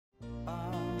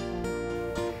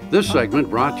This segment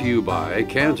brought to you by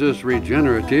Kansas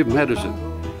Regenerative Medicine.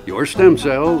 Your stem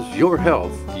cells, your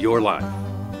health, your life.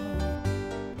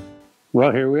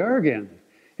 Well, here we are again.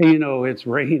 And you know, it's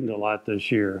rained a lot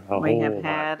this year. We have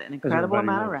had an incredible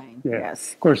amount of rain. Yeah.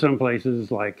 Yes. Of course, some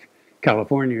places like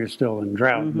California are still in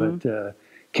drought, but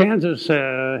Kansas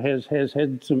has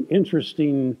had some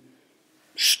interesting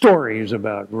stories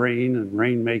about rain and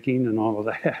rainmaking and all of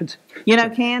that. You know,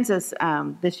 Kansas,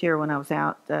 this year when I was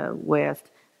out west,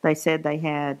 they said they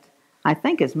had, I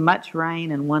think, as much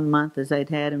rain in 1 month as they'd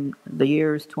had in the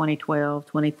years 2012,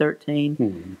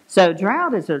 2013. So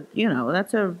drought is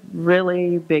that's a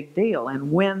really big deal.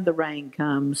 And when the rain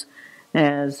comes,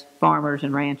 as farmers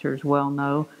and ranchers well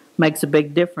know, makes a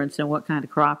big difference in what kind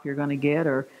of crop you're going to get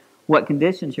or what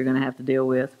conditions you're going to have to deal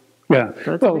with. Yeah.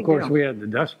 So well, of course, deal. we had the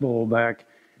Dust Bowl back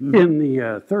in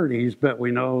the 30s, but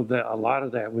we know that a lot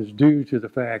of that was due to the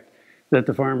fact that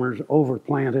the farmers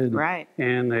overplanted, right,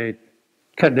 and they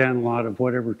cut down a lot of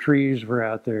whatever trees were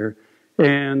out there.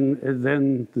 And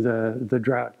then the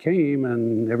drought came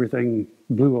and everything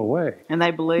blew away. And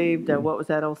they believed, what was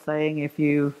that old saying,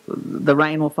 the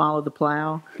rain will follow the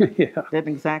plow? Yeah. Didn't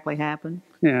exactly happen.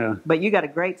 Yeah. But you got a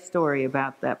great story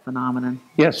about that phenomenon.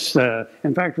 Yes.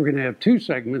 In fact, we're going to have 2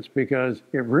 segments because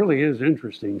it really is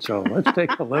interesting. So let's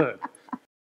take a look.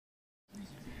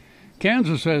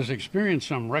 Kansas has experienced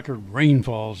some record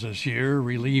rainfalls this year,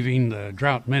 relieving the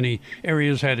drought many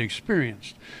areas had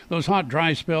experienced. Those hot,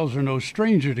 dry spells are no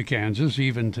stranger to Kansas,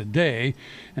 even today.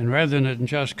 And rather than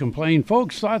just complain,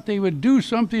 folks thought they would do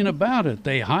something about it.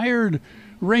 They hired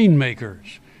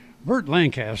rainmakers. Burt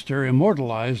Lancaster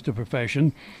immortalized the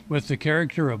profession with the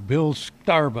character of Bill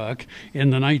Starbuck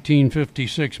in the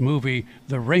 1956 movie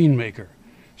The Rainmaker.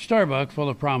 Starbuck, full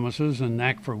of promises and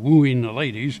knack for wooing the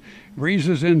ladies,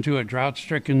 breezes into a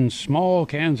drought-stricken small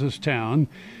Kansas town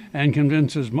and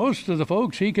convinces most of the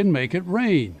folks he can make it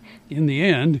rain. In the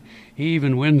end, he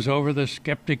even wins over the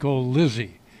skeptical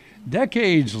Lizzie.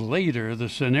 Decades later, the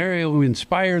scenario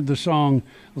inspired the song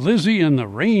Lizzie and the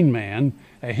Rain Man,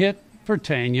 a hit for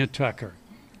Tanya Tucker.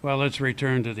 Well, let's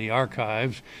return to the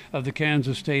archives of the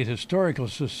Kansas State Historical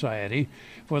Society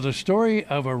for the story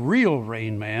of a real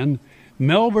rain man,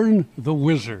 Melbourne the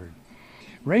Wizard.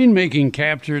 Rainmaking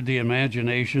captured the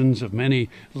imaginations of many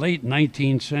late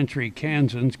 19th century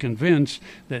Kansans convinced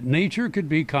that nature could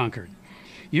be conquered.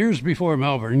 Years before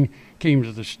Melbourne came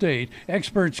to the state,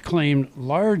 experts claimed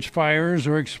large fires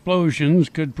or explosions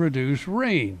could produce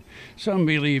rain. Some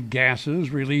believed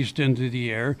gases released into the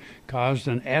air caused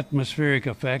an atmospheric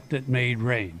effect that made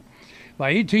rain.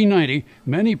 By 1890,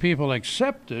 many people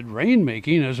accepted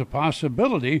rainmaking as a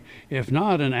possibility, if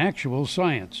not an actual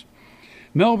science.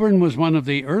 Melbourne was one of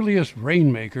the earliest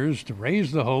rainmakers to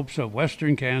raise the hopes of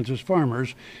western Kansas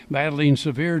farmers battling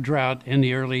severe drought in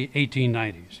the early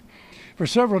 1890s. For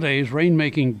several days,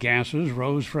 rainmaking gases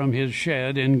rose from his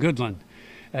shed in Goodland.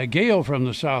 A gale from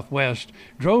the southwest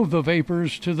drove the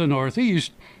vapors to the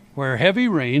northeast, where heavy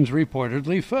rains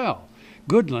reportedly fell.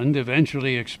 Goodland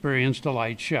eventually experienced a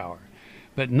light shower,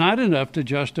 but not enough to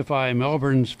justify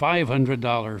Melbourne's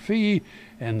 $500 fee,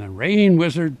 and the rain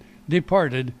wizard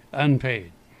departed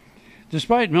unpaid.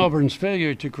 Despite Melbourne's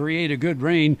failure to create a good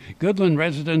rain, Goodland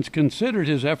residents considered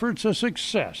his efforts a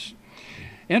success.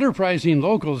 Enterprising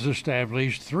locals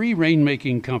established 3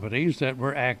 rainmaking companies that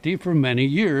were active for many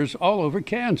years all over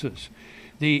Kansas.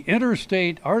 The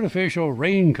Interstate Artificial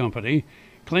Rain Company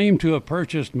claimed to have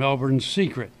purchased Melbourne's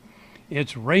secret.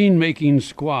 Its rainmaking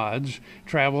squads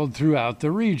traveled throughout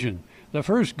the region. The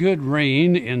first good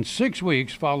rain in 6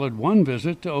 weeks followed one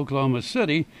visit to Oklahoma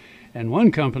City, and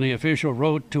one company official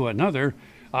wrote to another,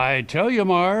 "I tell you,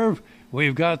 Marv,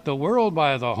 we've got the world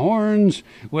by the horns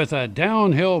with a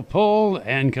downhill pull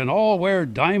and can all wear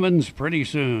diamonds pretty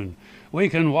soon. We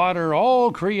can water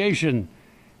all creation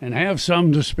and have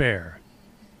some to spare."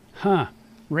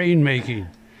 Rainmaking.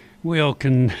 We'll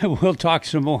talk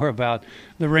some more about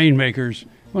the rainmakers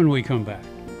when we come back.